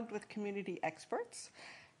dialogued with community experts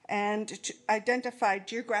and to identify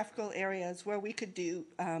geographical areas where we could do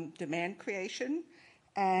demand creation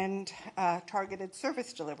and targeted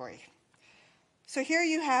service delivery. So here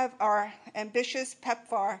you have our ambitious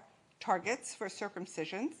PEPFAR targets for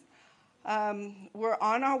circumcisions. We're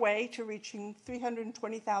on our way to reaching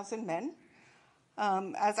 320,000 men.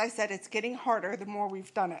 As I said, it's getting harder the more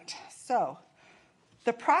we've done it. So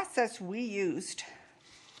the process we used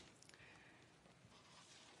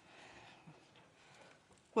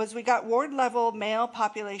was we got ward-level male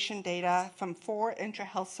population data from 4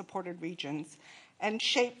 intra-health-supported regions and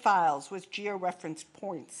shape files with georeferenced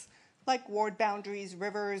points, like ward boundaries,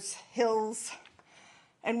 rivers, hills,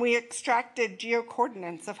 and we extracted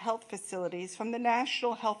geocoordinates of health facilities from the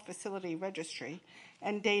National Health Facility Registry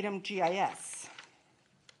and Datum GIS.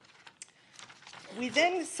 We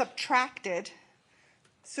then subtracted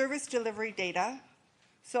service delivery data.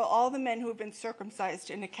 So all the men who have been circumcised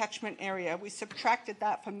in a catchment area, we subtracted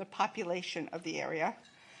that from the population of the area,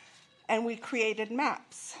 and we created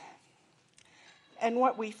maps. And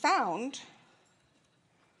what we found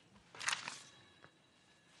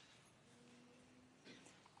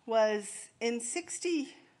was in 61%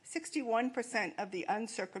 of the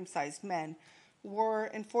uncircumcised men were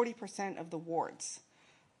in 40% of the wards.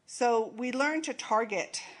 So we learned to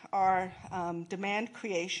target our demand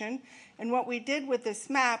creation. And what we did with this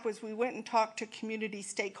map was we went and talked to community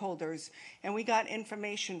stakeholders, and we got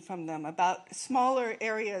information from them about smaller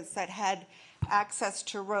areas that had access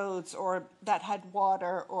to roads or that had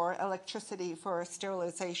water or electricity for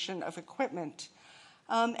sterilization of equipment.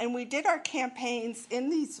 And we did our campaigns in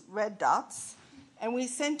these red dots, and we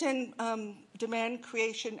sent in demand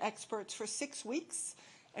creation experts for 6 weeks.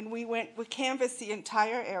 And we canvassed the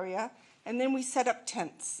entire area, and then we set up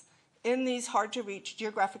tents in these hard-to-reach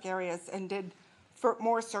geographic areas and did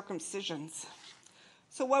more circumcisions.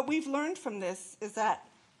 So what we've learned from this is that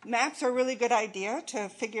maps are a really good idea to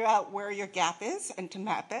figure out where your gap is and to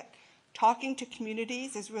map it. Talking to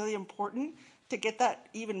communities is really important to get that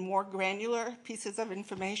even more granular pieces of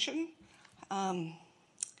information.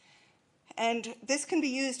 And this can be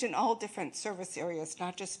used in all different service areas,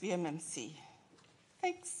 not just VMMC.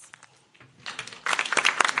 Thanks.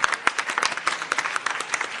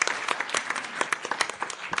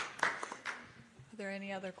 Are there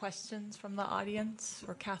any other questions from the audience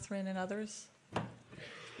for Catherine and others?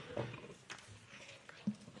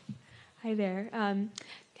 Hi there.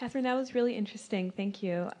 Catherine, that was really interesting. Thank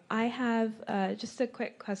you. I have just a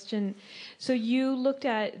quick question. So you looked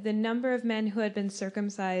at the number of men who had been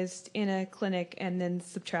circumcised in a clinic and then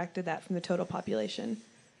subtracted that from the total population.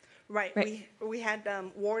 Right. We had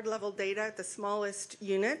ward-level data. The smallest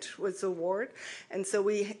unit was the ward. And so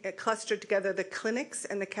we clustered together the clinics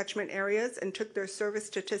and the catchment areas and took their service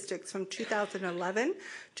statistics from 2011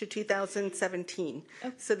 to 2017.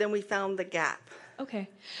 Okay. So then we found the gap. Okay.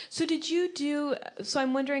 So so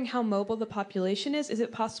I'm wondering how mobile the population is. Is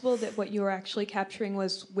it possible that what you were actually capturing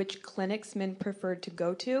was which clinics men preferred to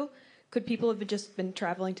go to? Could people have just been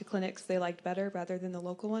traveling to clinics they liked better rather than the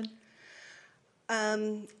local one?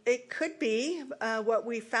 It could be. What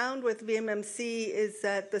we found with VMMC is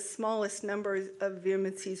that the smallest numbers of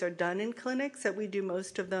VMMCs are done in clinics, that we do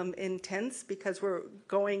most of them in tents because we're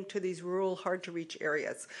going to these rural, hard-to-reach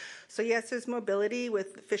areas. So yes, there's mobility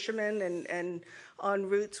with fishermen and on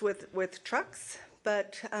routes with trucks,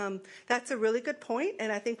 but that's a really good point,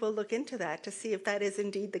 and I think we'll look into that to see if that is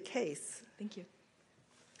indeed the case. Thank you.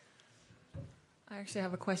 I actually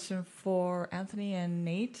have a question for Anthony and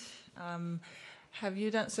Nate.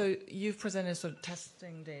 So you've presented sort of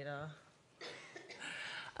testing data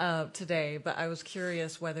today, but I was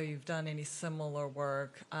curious whether you've done any similar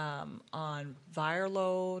work on viral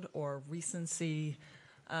load or recency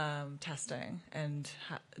testing and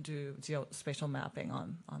do geospatial mapping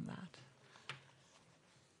on that.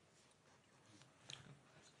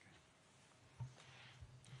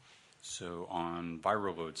 So on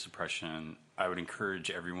viral load suppression, I would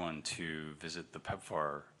encourage everyone to visit the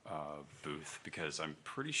PEPFAR booth because I'm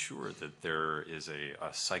pretty sure that there is a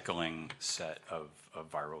cycling set of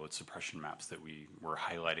viral load suppression maps that we were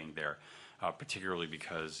highlighting there, particularly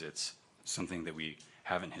because it's something that we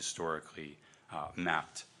haven't historically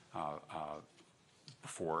mapped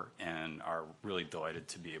before and are really delighted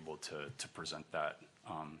to be able to present that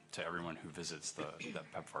to everyone who visits that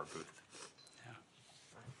PEPFAR booth.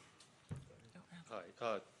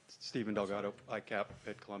 Hi, Stephen Delgado, ICAP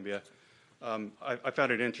at Columbia. I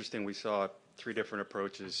found it interesting. We saw 3 different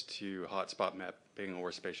approaches to hotspot mapping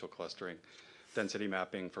or spatial clustering. Density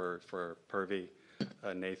mapping for PERVI,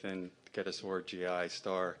 Nathan, Gedesor, GI,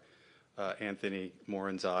 STAR, Anthony,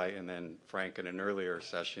 Moran's Eye, and then Frank in an earlier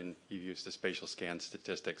session, you used the spatial scan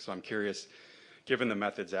statistics. So I'm curious, given the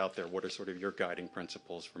methods out there, what are sort of your guiding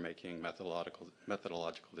principles for making methodological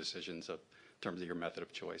decisions in terms of your method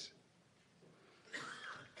of choice?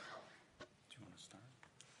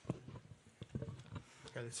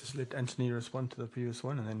 Okay, let's just let Anthony respond to the previous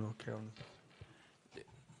one, and then we'll carry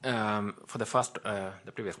on. For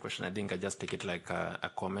the previous question, I think I just take it like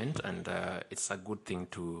a comment, and it's a good thing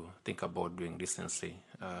to think about doing recency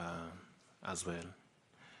as well.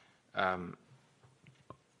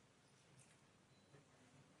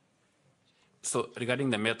 So regarding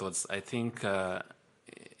the methods, I think the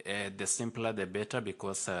simpler the better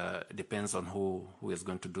because it depends on who is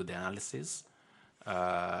going to do the analysis.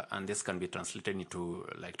 And this can be translated into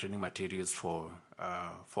like training materials for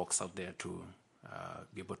folks out there to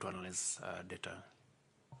be able to analyze data,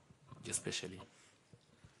 especially.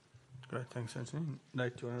 Great, thanks, Anthony.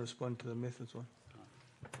 Nate, do you want to respond to the methods one?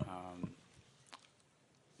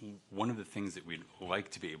 One of the things that we'd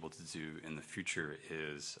like to be able to do in the future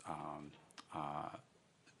is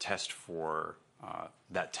test for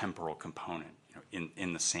that temporal component,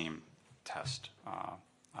 in the same test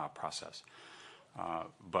process.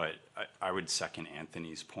 But I would second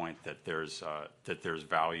Anthony's point that there's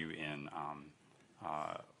value in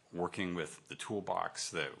working with the toolbox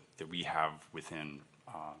that we have within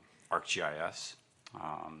ArcGIS.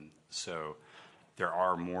 So there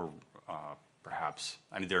are more, perhaps,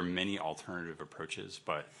 there are many alternative approaches,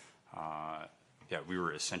 but we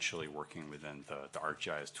were essentially working within the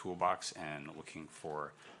ArcGIS toolbox and looking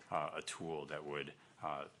for a tool that would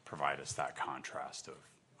provide us that contrast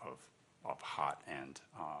of hot and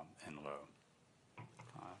low.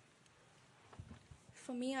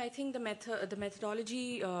 For me, I think the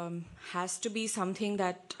methodology has to be something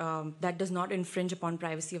that does not infringe upon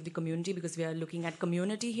privacy of the community because we are looking at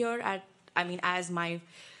community here as my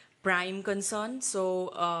prime concern.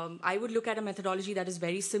 So I would look at a methodology that is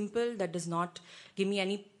very simple, that does not give me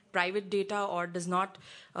any private data or does not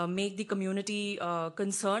make the community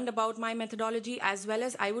concerned about my methodology, as well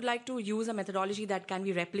as I would like to use a methodology that can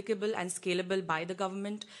be replicable and scalable by the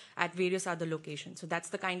government at various other locations. So that's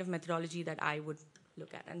the kind of methodology that I would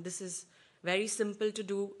look at. And this is very simple to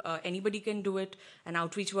do. Anybody can do it. An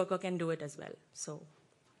outreach worker can do it as well. So.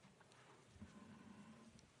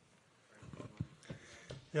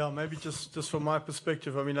 Yeah, maybe just from my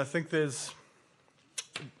perspective, I mean, I think there's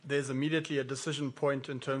immediately a decision point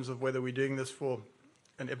in terms of whether we're doing this for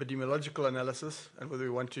an epidemiological analysis and whether we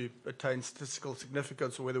want to attain statistical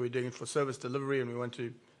significance, or whether we're doing it for service delivery and we want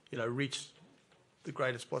to, reach the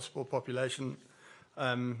greatest possible population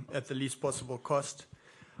at the least possible cost.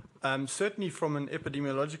 Certainly from an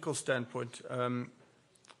epidemiological standpoint,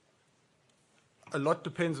 a lot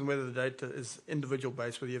depends on whether the data is individual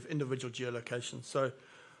based, whether you have individual geolocations. So,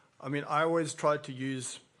 I mean, I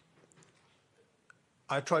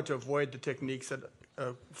try to avoid the techniques that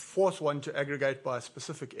force one to aggregate by a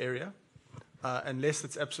specific area, unless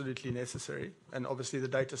it's absolutely necessary. And obviously the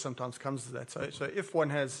data sometimes comes to that. So if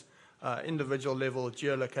one has individual level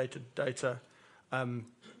geolocated data,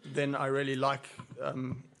 then I really like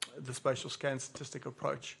the spatial scan statistic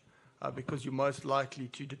approach, because you're most likely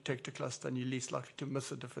to detect a cluster and you're least likely to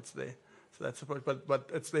miss it if it's there. So that's the approach. But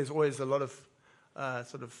there's always a lot of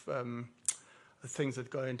things that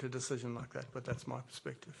go into a decision like that, but that's my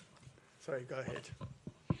perspective. Sorry, go ahead.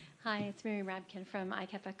 Hi, it's Mary Rabkin from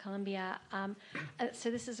ICAP at Columbia.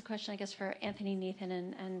 So this is a question, I guess, for Anthony, Nathan,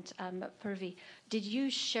 and Purvi. Did you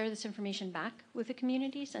share this information back with the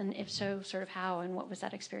communities? And if so, sort of how, and what was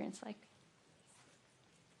that experience like?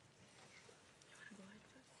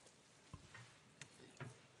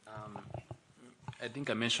 I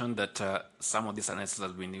think I mentioned that some of these analysis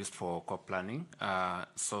has been used for COP planning.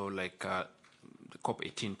 So like the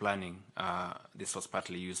COP18 planning, this was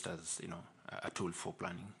partly used as, a tool for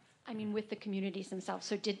planning. I mean, with the communities themselves.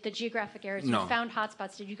 So did the geographic areas, No. you found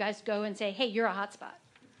hotspots, did you guys go and say, hey, you're a hotspot?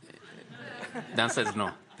 The answer is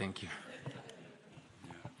no. Thank you.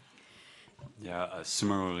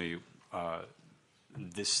 Similarly,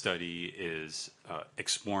 this study is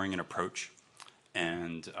exploring an approach,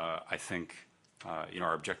 and I think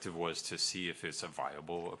our objective was to see if it's a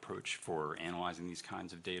viable approach for analyzing these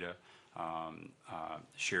kinds of data,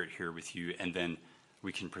 share it here with you, and then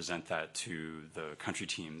we can present that to the country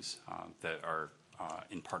teams that are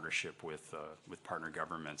in partnership with partner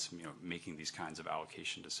governments, making these kinds of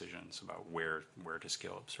allocation decisions about where to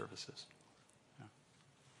scale up services.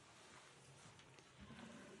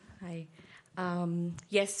 Hi.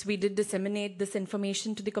 Yes, we did disseminate this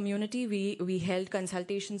information to the community. We held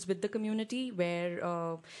consultations with the community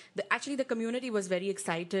where actually the community was very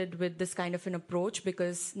excited with this kind of an approach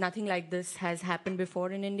because nothing like this has happened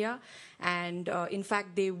before in India. And in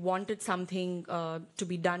fact, they wanted something to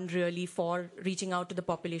be done really for reaching out to the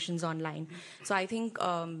populations online. So I think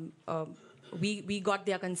we got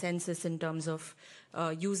their consensus in terms of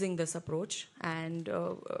using this approach. And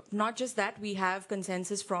not just that, we have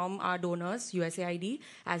consensus from our donors, USAID,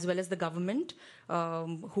 as well as the government,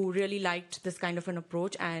 who really liked this kind of an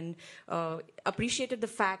approach and appreciated the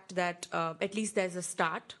fact that at least there's a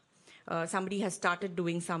start. Somebody has started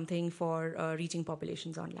doing something for reaching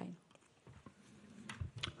populations online.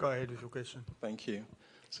 Go ahead with your question. Thank you.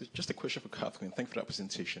 So just a question for Catherine. Thank you for that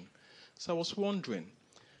presentation. So I was wondering,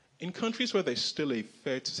 in countries where there's still a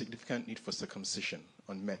fair to significant need for circumcision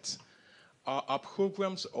unmet, are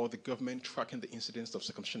programs or the government tracking the incidence of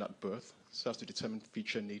circumcision at birth so as to determine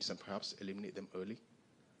future needs and perhaps eliminate them early?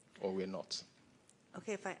 Or we're not?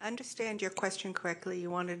 Okay, if I understand your question correctly, you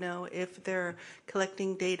want to know if they're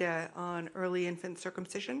collecting data on early infant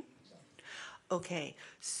circumcision? Okay,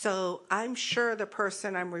 so I'm sure the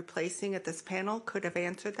person I'm replacing at this panel could have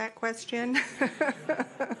answered that question.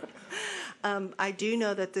 I do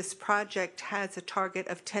know that this project has a target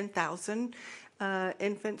of 10,000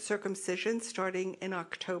 infant circumcisions starting in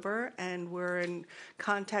October, and we're in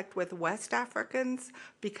contact with West Africans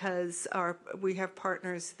because we have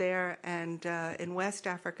partners there, and in West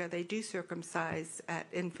Africa they do circumcise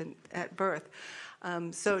at birth.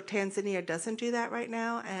 So Tanzania doesn't do that right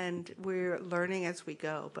now, and we're learning as we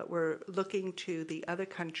go, but we're looking to the other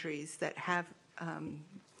countries that have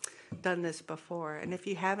done this before. And if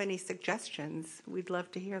you have any suggestions, we'd love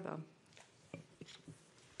to hear them.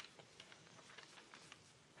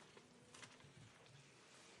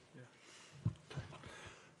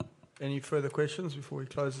 Any further questions before we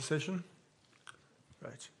close the session?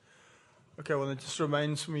 Right. Okay, well, it just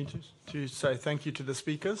remains for me to say thank you to the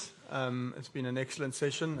speakers. It's been an excellent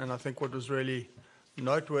session, and I think what was really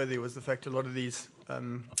noteworthy was the fact a lot of these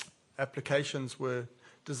applications were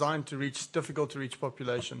designed to reach difficult to reach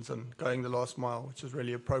populations and going the last mile, which is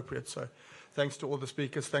really appropriate. So thanks to all the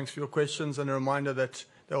speakers. Thanks for your questions, and a reminder that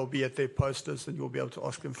they will be at their posters and you'll be able to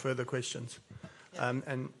ask them further questions. And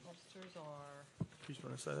posters are... Please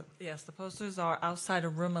want to say that? Yes, the posters are outside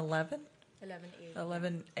of room 11. 11A.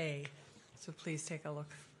 11A. So please take a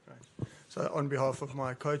look. Right. So on behalf of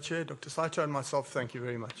my co-chair, Dr. Saito, and myself, thank you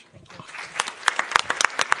very much. Thank you.